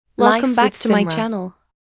Welcome back to my channel.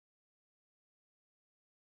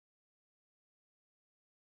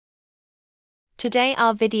 Today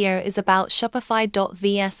our video is about Shopify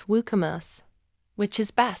vs WooCommerce. Which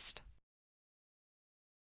is best?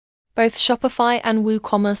 Both Shopify and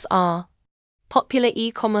WooCommerce are popular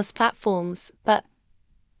e-commerce platforms, but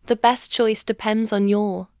the best choice depends on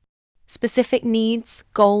your specific needs,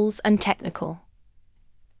 goals, and technical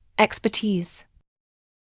expertise.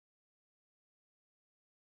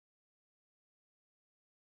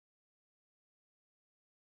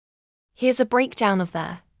 Here's a breakdown of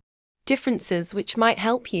their differences which might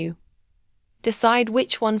help you decide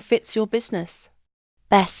which one fits your business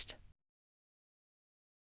best.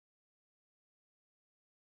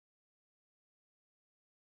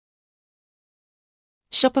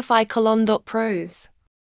 Shopify Pros.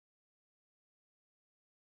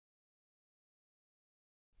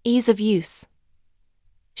 Ease of use.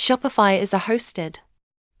 Shopify is a hosted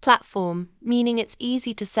platform, meaning it's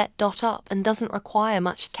easy to set up and doesn't require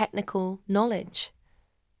much technical knowledge.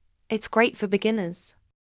 It's great for beginners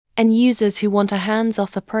and users who want a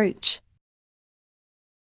hands-off approach.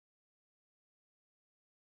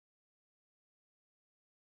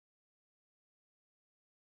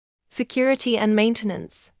 Security and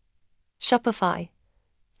maintenance. Shopify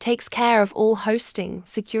takes care of all hosting,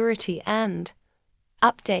 security, and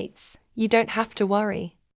updates. You don't have to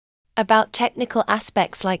worry about technical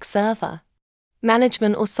aspects like server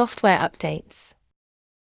management or software updates.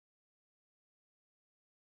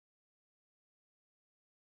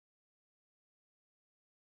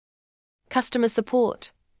 Customer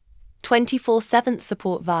support. 24/7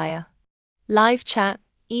 support via live chat,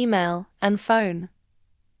 email, and phone.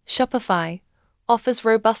 Shopify offers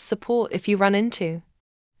robust support if you run into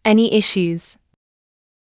any issues.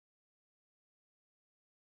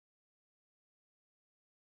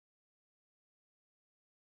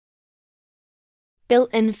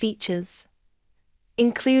 Built-in features.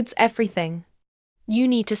 Includes everything you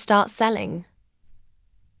need to start selling.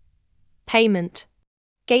 Payment,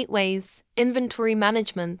 gateways, inventory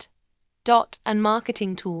management, and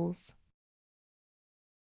marketing tools.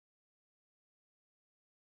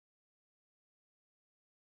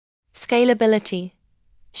 Scalability.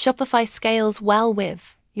 Shopify scales well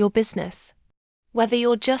with your business, whether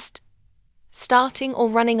you're just starting or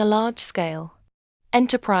running a large-scale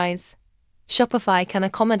enterprise. Shopify can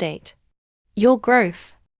accommodate your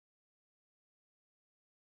growth.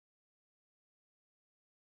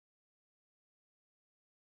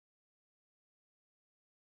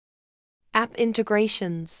 App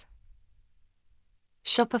integrations.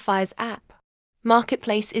 Shopify's app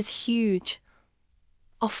marketplace is huge,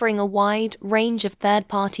 offering a wide range of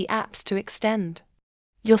third-party apps to extend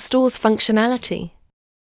your store's functionality.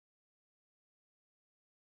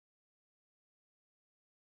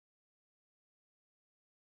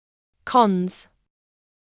 Cons.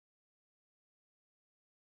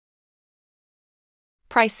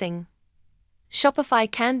 Pricing.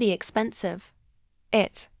 Shopify can be expensive.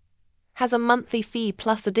 It has a monthly fee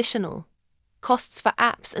plus additional costs for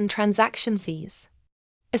apps and transaction fees,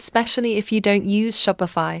 especially if you don't use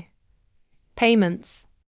Shopify payments.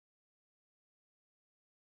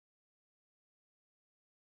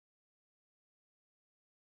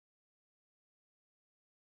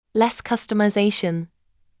 Less customization.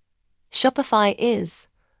 Shopify is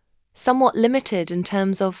somewhat limited in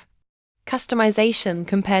terms of customization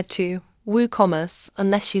compared to WooCommerce,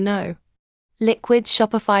 unless you know Liquid,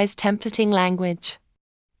 Shopify's templating language,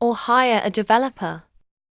 or hire a developer.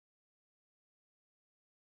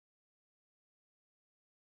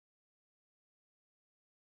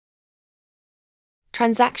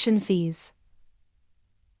 Transaction fees.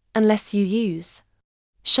 Unless you use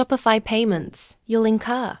Shopify payments, you'll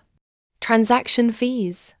incur transaction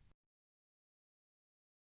fees.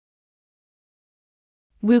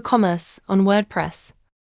 WooCommerce on WordPress.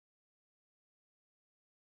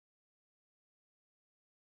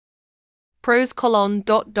 Pros: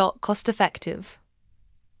 cost effective.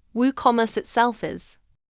 WooCommerce itself is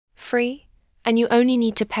free, and you only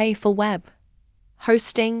need to pay for web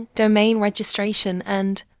hosting, domain registration,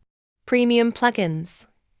 and premium plugins.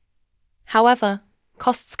 However,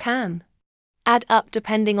 costs can add up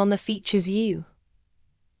depending on the features you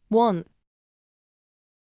want.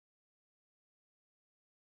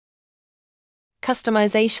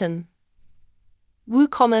 Customization.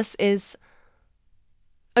 WooCommerce is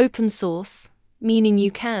open source, meaning you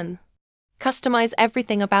can customize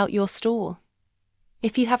everything about your store.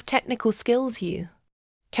 If you have technical skills, you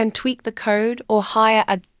can tweak the code or hire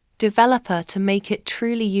a developer to make it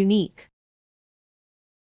truly unique.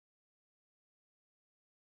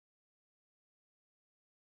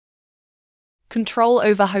 Control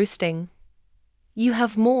over hosting. You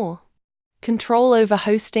have more control over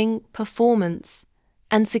hosting, performance,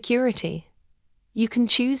 and security. You can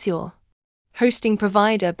choose your hosting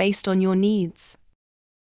provider based on your needs.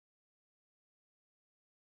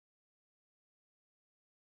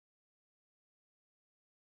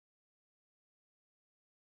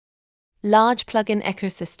 Large plugin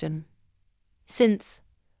ecosystem. Since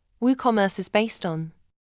WooCommerce is based on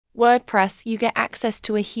WordPress, you get access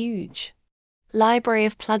to a huge library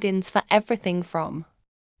of plugins for everything from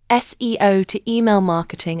SEO to email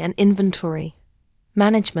marketing and inventory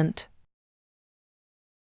management.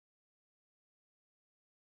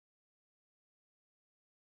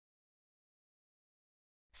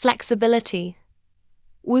 Flexibility.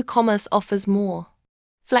 WooCommerce offers more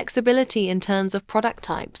flexibility in terms of product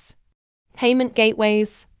types, payment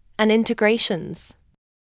gateways, and integrations.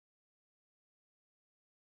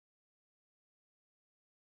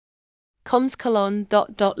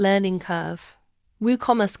 Learning curve.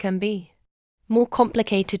 WooCommerce can be more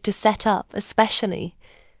complicated to set up, especially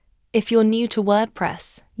if you're new to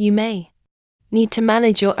WordPress. You may need to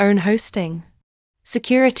manage your own hosting,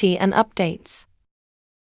 security, and updates.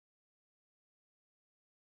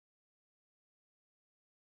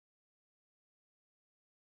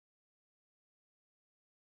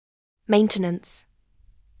 Maintenance.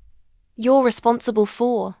 You're responsible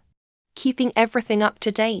for keeping everything up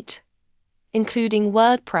to date, including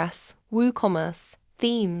WordPress, WooCommerce,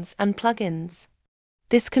 themes, and plugins.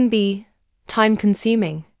 This can be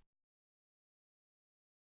time-consuming.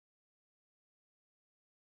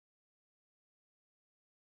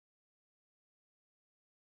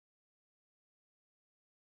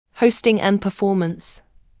 Hosting and performance.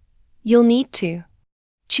 You'll need to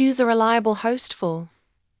choose a reliable host for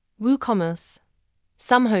WooCommerce.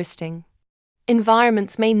 Some hosting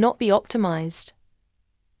environments may not be optimized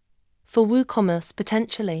for WooCommerce,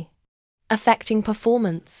 potentially affecting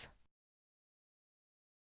performance.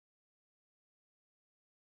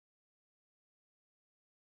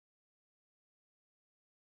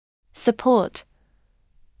 Support.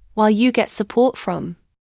 While you get support from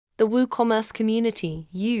the WooCommerce community,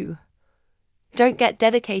 you don't get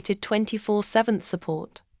dedicated 24/7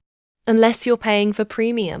 support unless you're paying for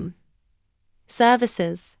premium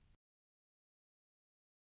services.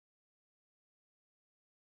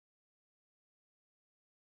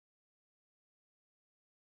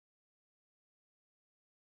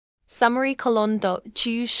 Summary: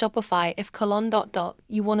 choose Shopify if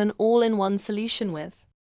you want an all-in-one solution with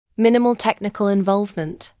minimal technical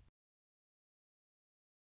involvement.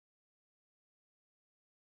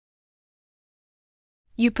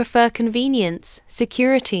 You prefer convenience,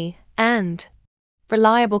 security, and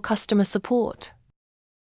reliable customer support.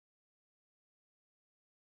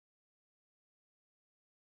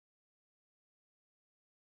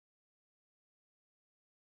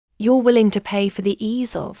 You're willing to pay for the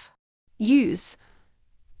ease of use,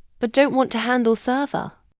 but don't want to handle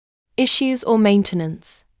server issues or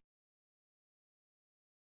maintenance.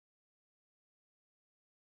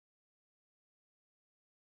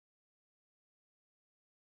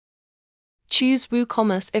 Choose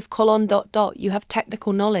WooCommerce if you have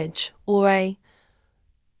technical knowledge or a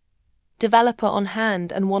developer on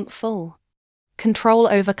hand and want full control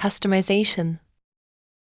over customization.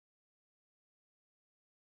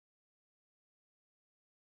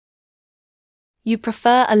 You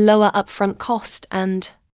prefer a lower upfront cost and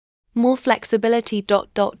more flexibility.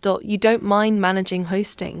 You don't mind managing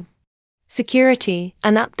hosting, security,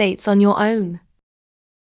 and updates on your own.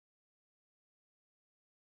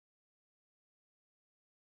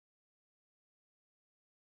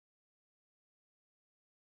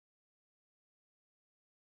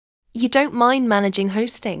 You don't mind managing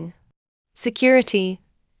hosting, security,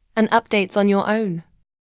 and updates on your own.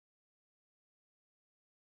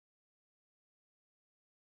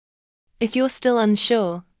 If you're still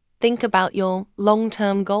unsure, think about your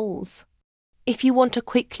long-term goals. If you want a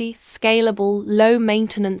quickly scalable,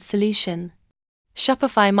 low-maintenance solution,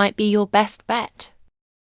 Shopify might be your best bet.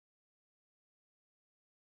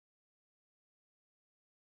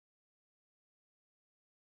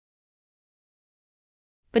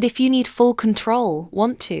 But if you need full control,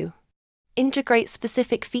 want to integrate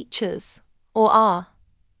specific features, or are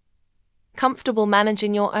comfortable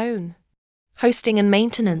managing your own hosting and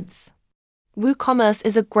maintenance, WooCommerce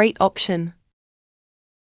is a great option.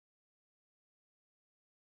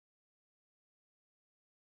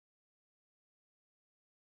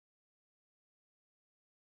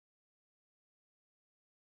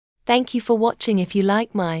 Thank you for watching. If you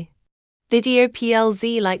like my video,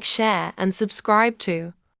 like, share, and subscribe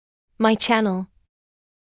to my channel.